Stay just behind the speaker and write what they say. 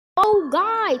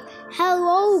guys,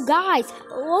 hello guys,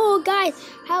 hello guys,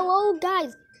 hello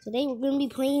guys. Today we're going to be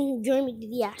playing Journey to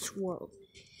the Ash World.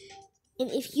 And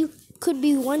if you could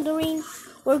be wondering,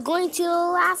 we're going to the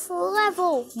last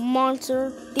level.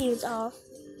 Monster things off.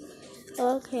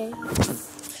 Okay.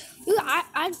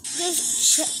 I'm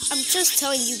just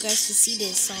telling you guys to see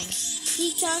this song.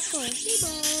 See,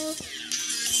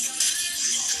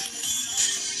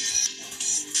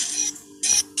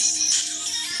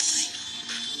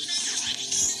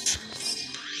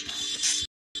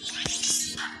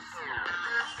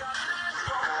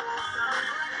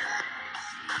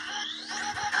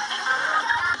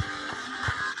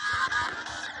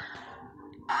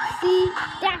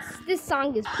 this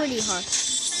song is pretty hard.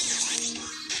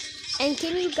 And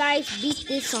can you guys beat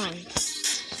this song?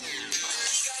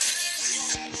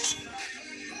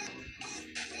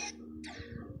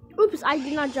 Oops, I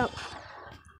did not jump.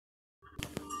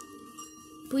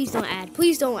 Please don't add.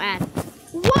 Please don't add.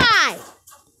 Why?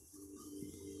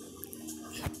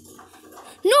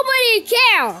 Nobody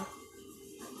care.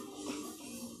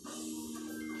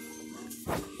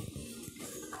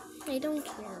 I don't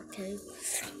care, okay?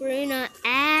 We're in a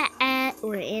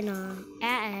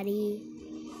addy.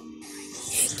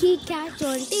 Kika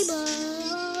on table.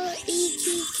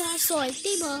 Kika on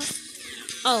table.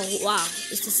 Oh wow,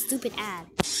 it's a stupid ad.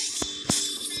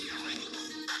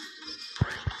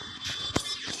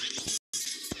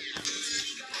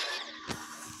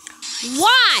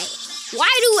 Why? Why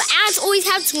do ads always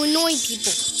have to annoy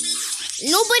people?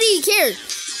 Nobody cares.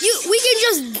 We can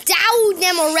just download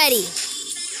them already.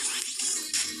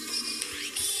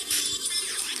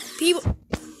 People.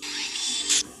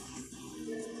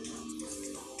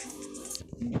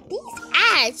 These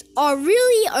ads are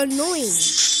really annoying.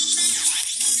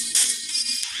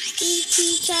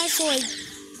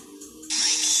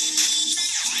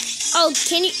 Oh,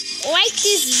 can you like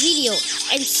this video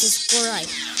and subscribe?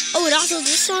 Oh, and also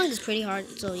this song is pretty hard,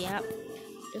 so yeah.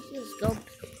 Let's go.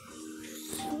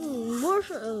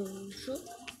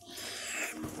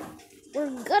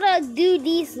 We're gonna do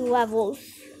these levels.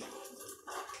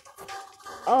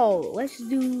 Oh, let's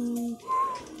do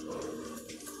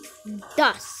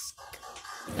Dusk.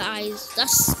 Guys,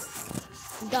 Dusk.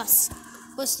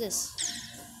 What's this?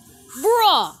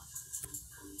 Bruh!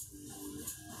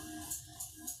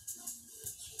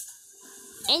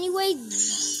 Anyway,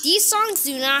 these songs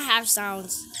do not have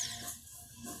sounds.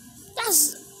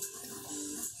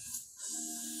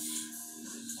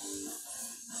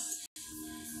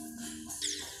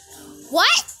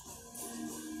 What?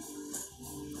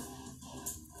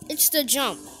 It's the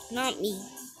jump, not me.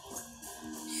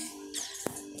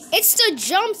 It's the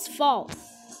jump's fault.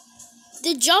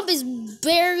 The jump is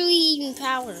barely in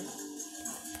power.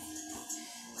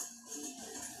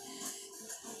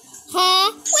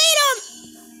 Huh?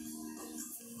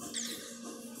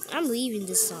 I'm leaving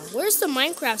this song. Where's the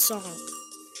Minecraft song?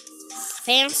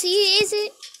 Fancy, is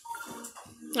it?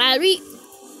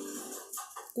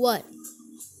 What?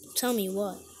 Tell me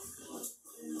what.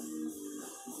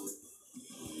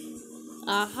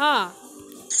 Aha.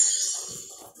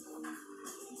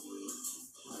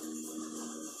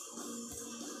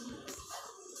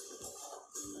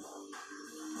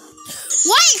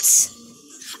 What?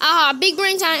 Aha, big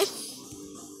brain time.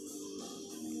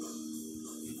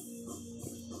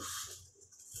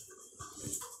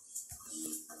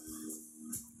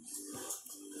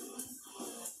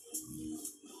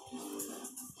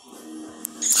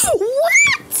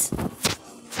 What?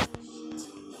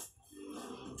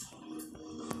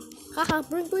 Haha,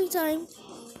 brain time.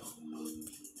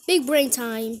 Big brain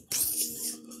time.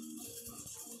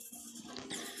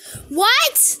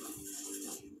 What?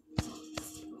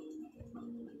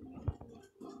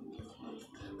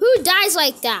 Who dies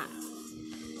like that?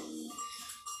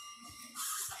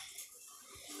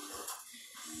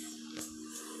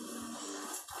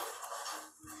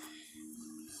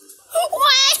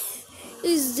 What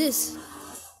is this?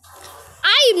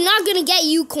 I am not gonna get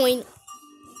you, coin.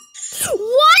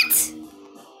 What?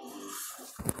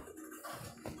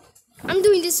 I'm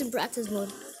doing this in practice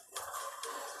mode.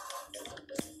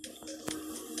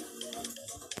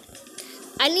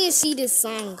 I need to see this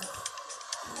song.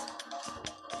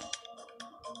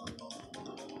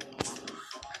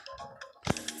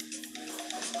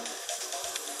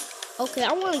 Okay,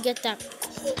 I want to get that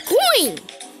coin.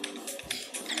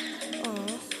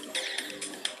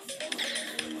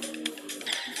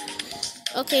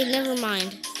 Okay, never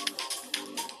mind.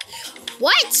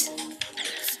 What?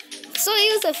 So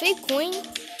it was a fake coin?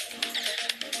 That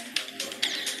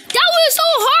was so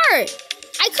hard!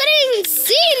 I couldn't even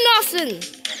see nothing!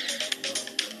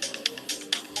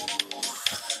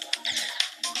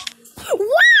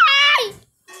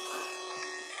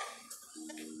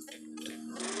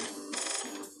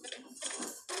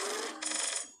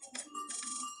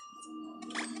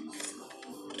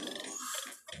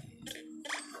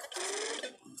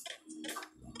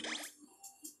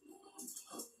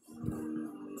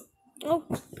 Oh,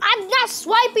 I'm not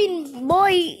swiping,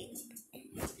 boy.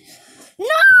 No!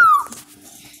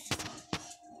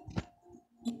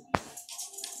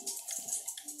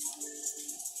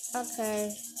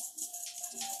 Okay.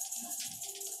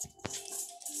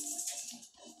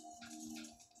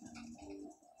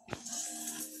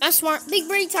 That's smart. Big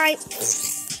brain time.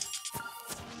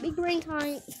 Big brain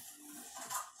time.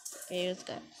 Okay, let's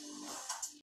go.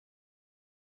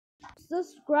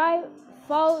 Subscribe,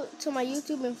 follow to my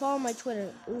YouTube, and follow my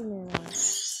Twitter. Ooh, no.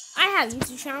 I have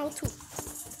YouTube channel too.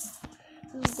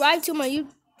 Subscribe to my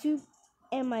YouTube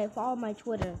and follow my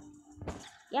Twitter.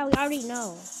 Yeah, we already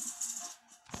know.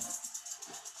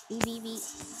 Beep.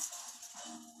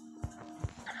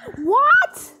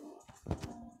 What?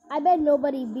 I bet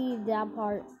nobody beat that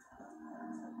part.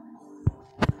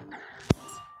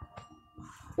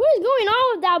 What is going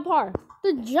on with that part?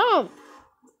 The jump.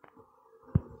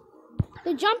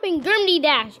 The jumping Germany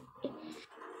dash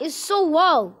is so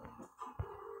low.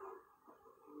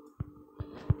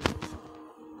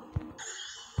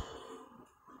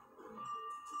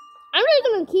 I'm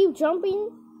really gonna keep jumping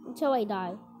until I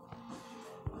die.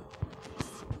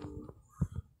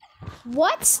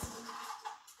 What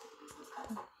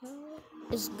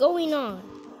is going on?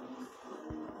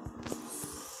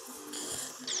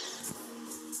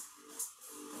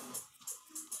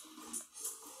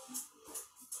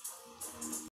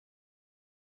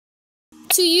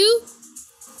 To you?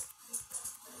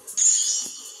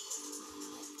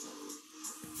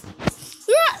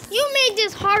 You made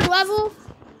this hard level?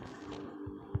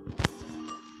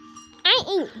 I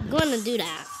ain't gonna do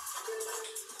that.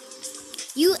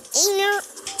 You ain't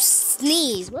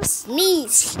sneeze. What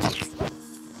sneeze?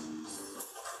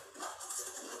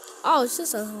 Oh, it's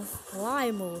just a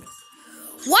fly mode.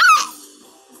 What?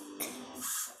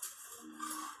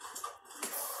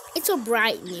 It's a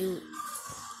bright new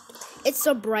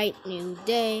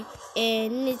day,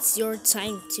 and it's your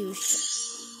time to shine.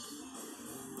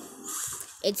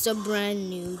 It's a brand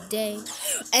new day,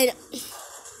 and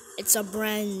it's a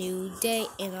brand new day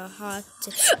in a hot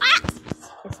day. Ah!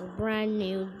 It's a brand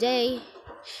new day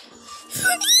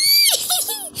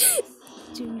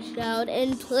to shout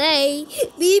and play.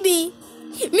 Mimi.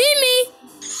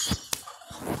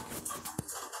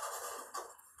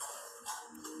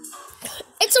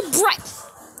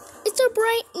 It's a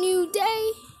bright new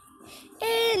day,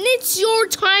 and it's your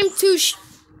time to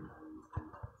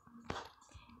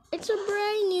it's a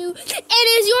brand new, it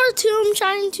is your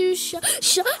time to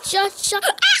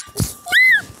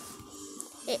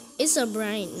It's a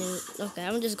brand new. Okay,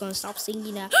 I'm just gonna stop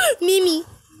singing that. Mimi.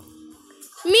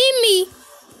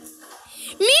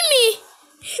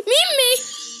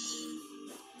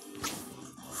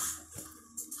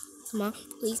 Come on,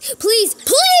 please.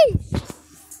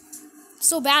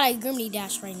 So bad at Grimly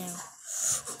Dash right now.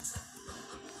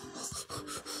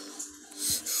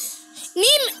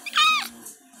 Mimi. Ah!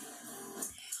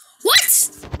 What?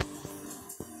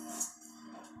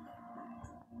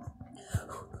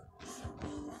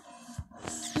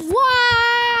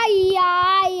 Why?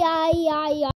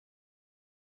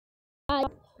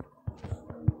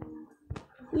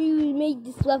 We made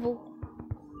this level.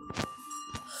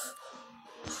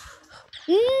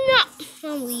 No,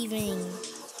 I'm leaving.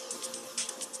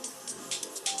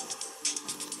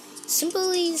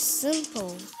 Simply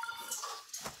simple.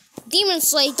 Demon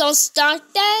Slayer, don't start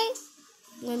that.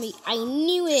 I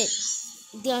knew it.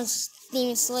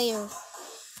 Demon Slayer.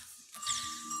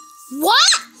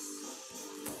 What?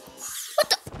 What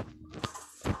the?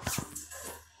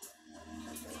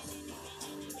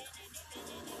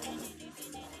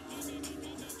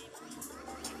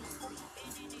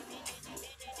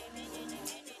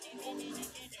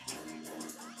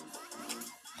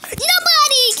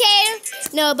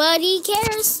 Nobody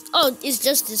cares. Oh, it's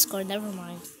just Discord. Never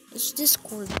mind. It's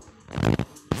Discord.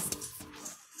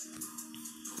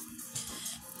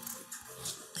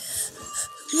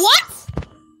 What?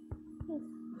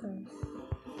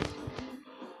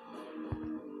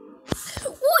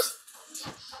 What?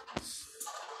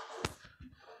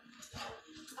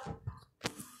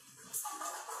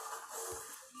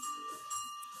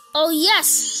 Oh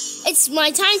yes, it's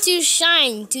my time to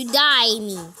shine, to die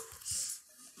me.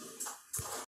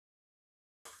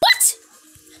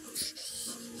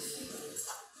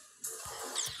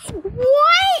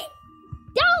 What?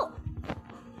 Don't.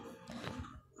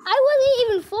 I wasn't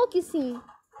even focusing.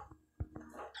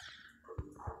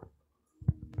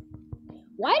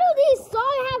 Why do these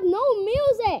songs have no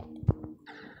music?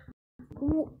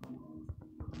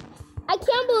 I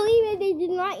can't believe it. They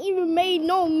did not even make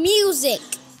no music.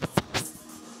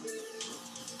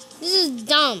 This is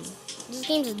dumb. This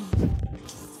game is.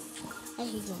 I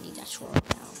hate when they dash world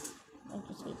now. I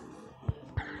just hate.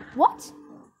 What?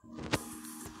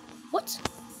 What?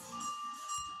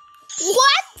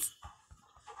 What?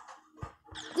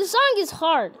 This song is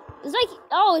hard. It's like,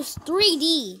 oh, it's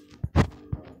 3D.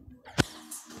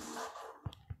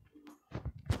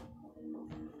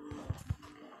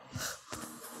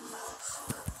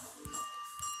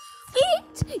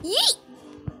 Yeet!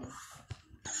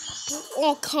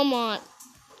 Oh, come on.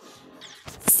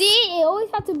 See, it always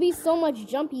has to be so much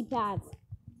jumpy pads.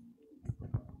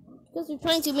 Because they're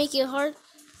trying to make it hard.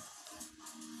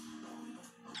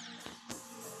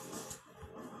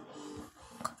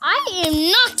 I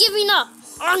am not giving up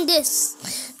on this.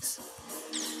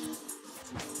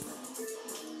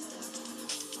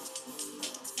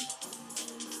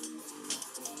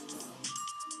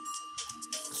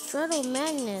 Straddle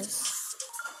Madness.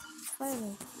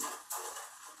 Finally.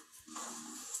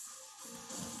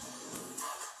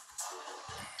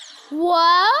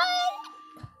 What?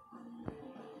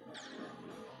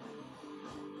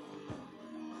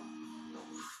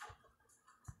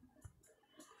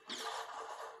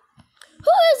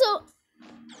 Who is a...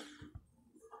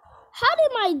 How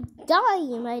did I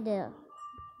die right there?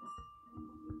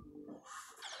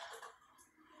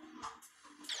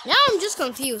 Now I'm just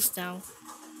confused now.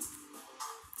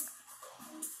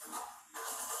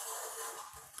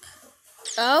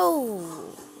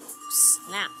 Oh,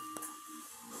 snap.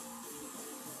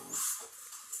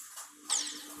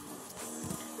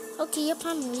 Okay, yep,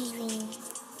 I'm leaving.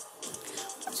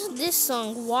 What's this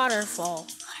song? Waterfall.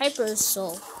 Hyper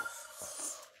Soul.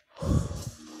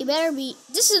 It better be.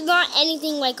 This is not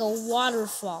anything like a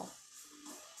waterfall.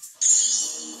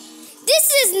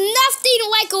 This is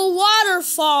nothing like a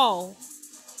waterfall.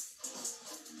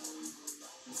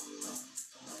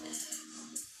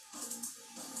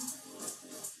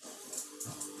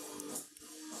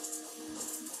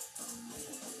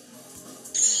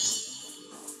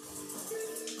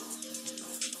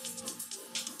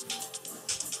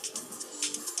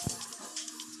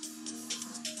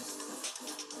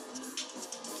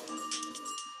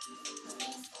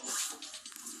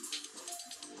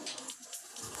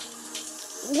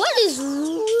 What is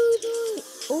Rudy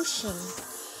Ocean?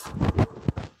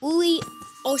 Uli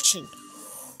Ocean.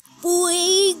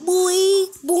 Boing, boing,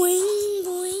 boing,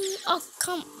 boing. Oh,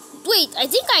 come. Wait, I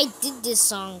think I did this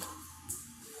song.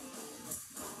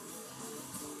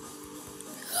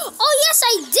 Oh, yes,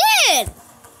 I did.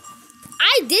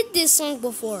 I did this song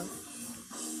before.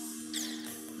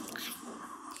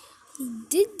 I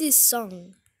did this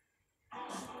song.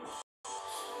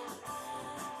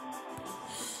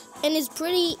 And it's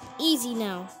pretty easy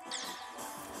now.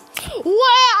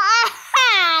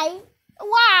 Why?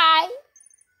 Why?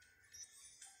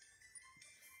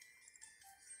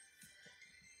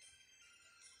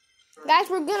 Guys,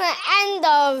 we're gonna end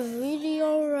the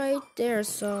video right there.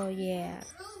 So, yeah.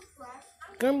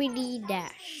 Gonna be the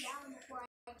dash.